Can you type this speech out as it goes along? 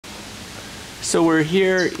So we're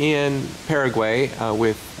here in Paraguay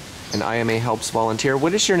with an IMAHelps volunteer.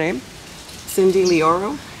 What is your name? Cindy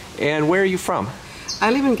Leoro. And where are you from?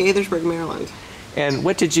 I live in Gaithersburg, Maryland. And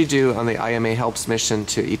what did you do on the IMAHelps mission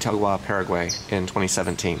to Itagua, Paraguay in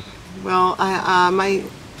 2017? Well, my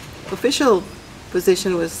official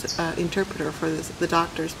position was interpreter for the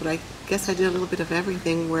doctors, but I guess I did a little bit of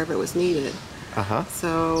everything wherever it was needed.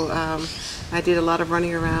 So I did a lot of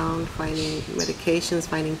running around, finding medications,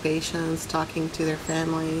 finding patients, talking to their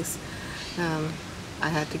families. I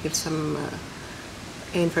had to give some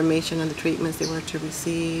information on the treatments they were to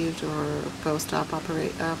receive, or post-operation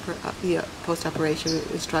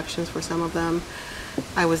instructions for some of them.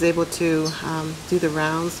 I was able to do the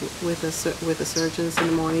rounds with the surgeons in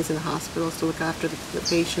the mornings in the hospitals to look after the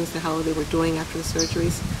patients, how they were doing after the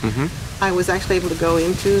surgeries. I was actually able to go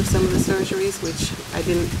into some of the surgeries, which I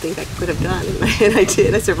didn't think I could have done, and I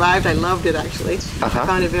did. I survived. I loved it, actually. I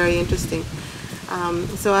found it very interesting.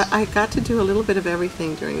 So I got to do a little bit of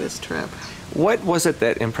everything during this trip. What was it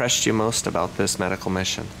that impressed you most about this medical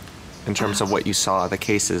mission? In terms of what you saw, the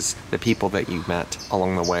cases, the people that you met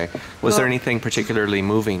along the way. Was there anything particularly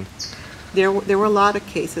moving? There were a lot of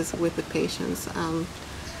cases with the patients.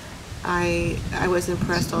 I was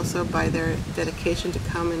impressed also by their dedication to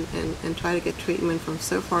come and try to get treatment from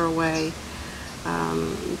so far away.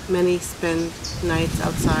 Many spend nights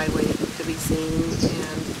outside waiting to be seen,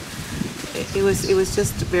 and it was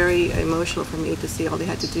just very emotional for me to see all they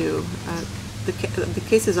had to do. The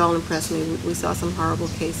cases all impressed me. We saw some horrible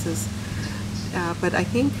cases, but I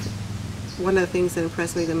think one of the things that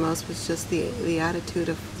impressed me the most was just the attitude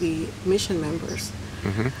of the mission members.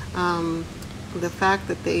 The fact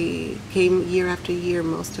that they came year after year,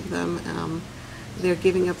 most of them, they're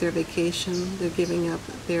giving up their vacation, they're giving up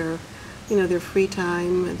their free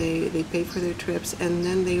time, they pay for their trips, and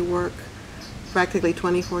then they work practically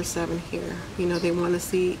 24/7 here. They want to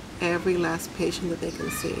see every last patient that they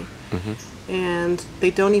can see. And they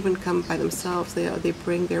don't even come by themselves. They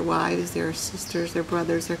bring their wives, their sisters, their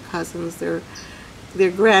brothers, their cousins, their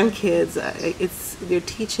grandkids. They're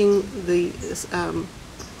teaching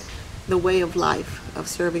the way of life of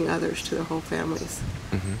serving others to their whole families.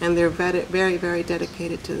 And they're very, very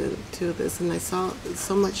dedicated to this. And I saw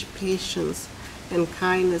so much patience and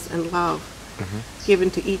kindness and love given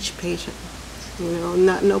to each patient.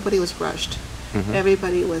 Nobody was rushed.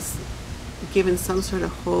 Everybody was given some sort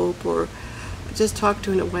of hope, or just talked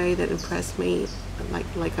to in a way that impressed me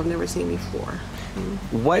like I've never seen before.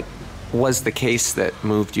 What was the case that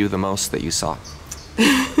moved you the most that you saw?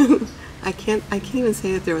 I can't even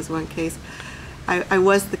say that there was one case.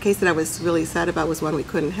 The case that I was really sad about was one we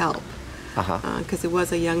couldn't help, because it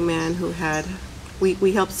was a young man who had.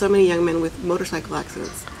 We helped so many young men with motorcycle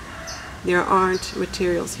accidents. There aren't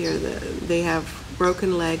materials here. They have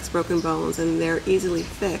broken legs, broken bones, and they're easily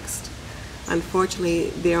fixed.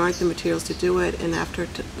 Unfortunately, there aren't the materials to do it, and after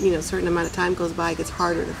a certain amount of time goes by, it gets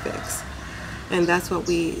harder to fix. And that's what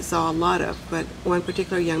we saw a lot of. But one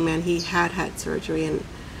particular young man, he had surgery, and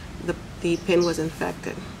the pin was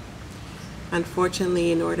infected.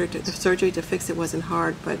 Unfortunately, the surgery to fix it wasn't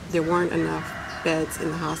hard, but there weren't enough beds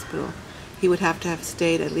in the hospital. He would have to have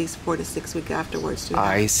stayed at least 4 to 6 weeks afterwards to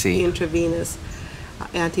have the intravenous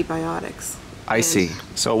antibiotics. I see.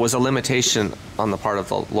 So it was a limitation on the part of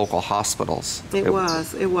the local hospitals. It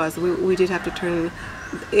was. We did have to turn.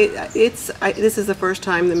 This is the first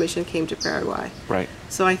time the mission came to Paraguay. Right.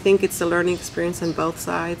 So I think it's a learning experience on both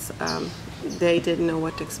sides. They didn't know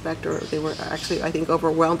what to expect, or they were actually, I think,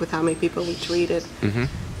 overwhelmed with how many people we treated,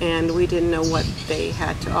 and we didn't know what they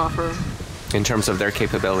had to offer. In terms of their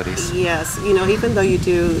capabilities. Yes, even though you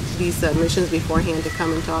do these missions beforehand to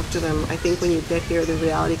come and talk to them, I think when you get here, the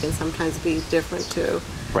reality can sometimes be different too.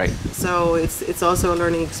 Right. So it's also a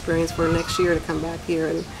learning experience for next year to come back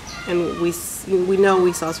here, and we know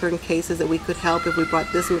we saw certain cases that we could help if we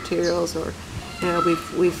brought this materials, or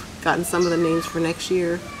we've gotten some of the names for next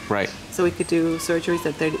year. Right. So we could do surgeries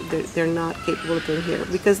that they're not capable of doing here,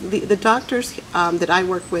 because the doctors that I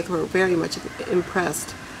worked with were very much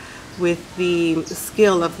impressed with the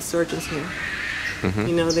skill of the surgeons here.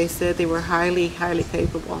 They said they were highly, highly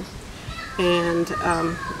capable, and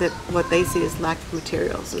that what they see is lack of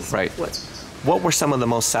materials. Right. What were some of the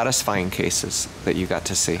most satisfying cases that you got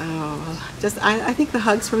to see? I think the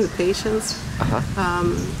hugs from the patients,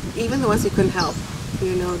 even the ones who couldn't help.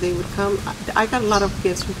 They would come. I got a lot of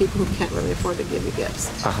gifts from people who can't really afford to give me gifts.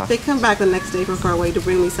 They come back the next day from far away to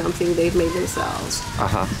bring me something they've made themselves.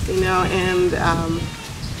 And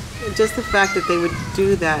just the fact that they would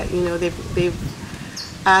do that, they've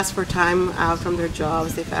asked for time out from their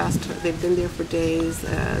jobs. They've been there for days.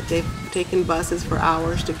 They've taken buses for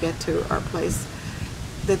hours to get to our place.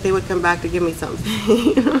 That they would come back to give me something.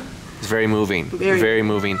 You know? It's very moving. Very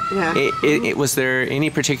moving. Yeah. Was there any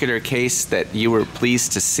particular case that you were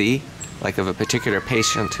pleased to see, like of a particular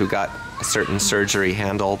patient who got a certain surgery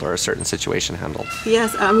handled or a certain situation handled?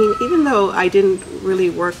 Yes. I mean, even though I didn't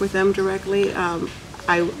really work with them directly,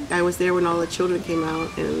 I was there when all the children came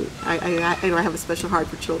out, and I have a special heart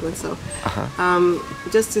for children, so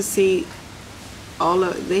just to see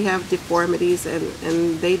they have deformities,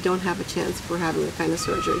 and they don't have a chance for having the kind of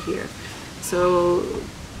surgery here. So,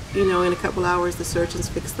 you know, in a couple hours, the surgeons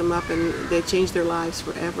fix them up, and they change their lives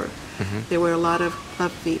forever. There were a lot of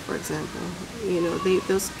club feet, for example. You know,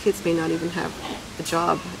 those kids may not even have a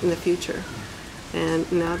job in the future,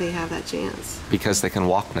 and now they have that chance. Because they can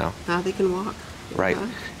walk now. Now they can walk. Right.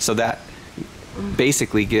 So that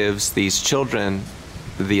basically gives these children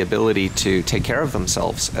the ability to take care of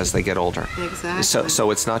themselves as they get older. Exactly.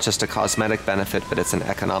 So it's not just a cosmetic benefit, but it's an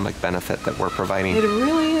economic benefit that we're providing. It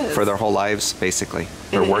really is. For their whole lives, basically,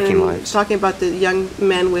 their working lives. Talking about the young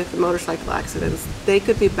men with motorcycle accidents, they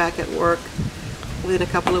could be back at work within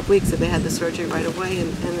a couple of weeks if they had the surgery right away,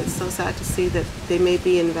 and it's so sad to see that they may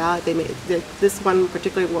be invalid. This one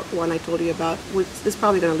particular one I told you about is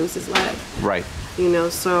probably going to lose his leg. Right. You know,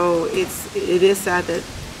 so it is sad that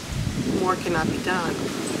more cannot be done.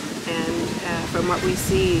 And from what we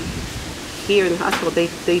see here in the hospital,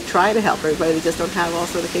 they try to help everybody. They just don't have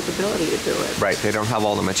also the capability to do it. Right. They don't have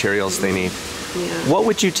all the materials they need. Yeah. What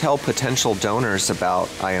would you tell potential donors about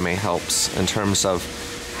IMAHelps in terms of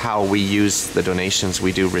how we use the donations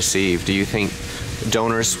we do receive? Do you think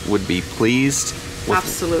donors would be pleased with?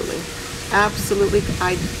 Absolutely. Absolutely.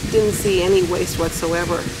 I didn't see any waste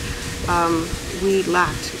whatsoever. We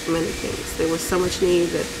lacked many things. There was so much need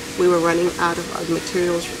that we were running out of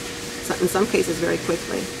materials, in some cases very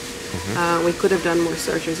quickly. We could have done more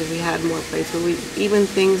surgeries if we had more plates. Even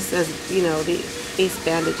things as, you know, the ace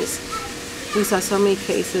bandages. We saw so many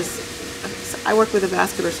cases. I worked with a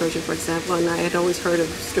vascular surgeon, for example, and I had always heard of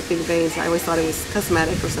stripping veins. I always thought it was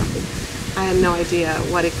cosmetic or something. I had no idea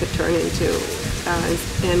what it could turn into.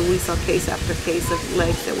 And we saw case after case of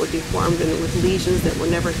legs that were deformed and with lesions that were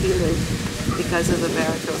never healing because of the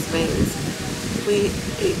varicose veins.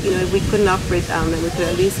 We couldn't operate on them. We could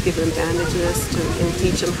at least give them bandages and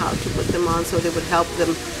teach them how to put them on so they would help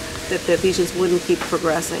them, that their lesions wouldn't keep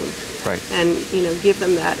progressing. Right. And, you know, give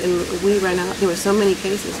them that. And we ran out. There were so many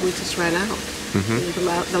cases, we just ran out.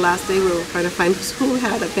 The last day we were trying to find who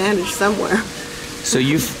had a bandage somewhere. So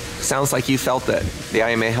sounds like you felt that the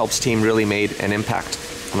IMAHelps team really made an impact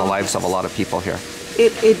on the lives of a lot of people here.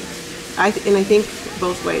 I think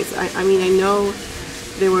both ways. I mean, I know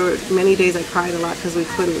there were many days I cried a lot because we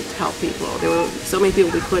couldn't help people. There were so many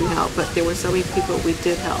people we couldn't help, but there were so many people we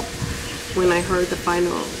did help. When I heard the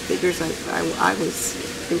final figures, I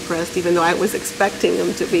was impressed, even though I was expecting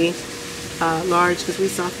them to be large, because we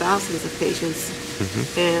saw thousands of patients.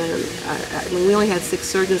 And when we only had 6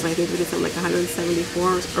 surgeons, I think we did something like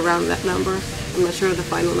 174, around that number. I'm not sure of the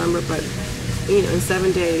final number, but you know, in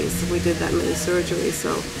 7 days we did that many surgeries.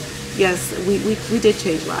 So yes, we did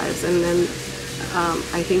change lives, and then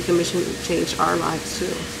I think the mission changed our lives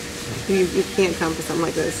too. You can't come for something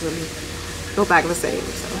like this and go back the same.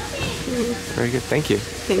 So. Very good. Thank you.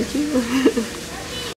 Thank you.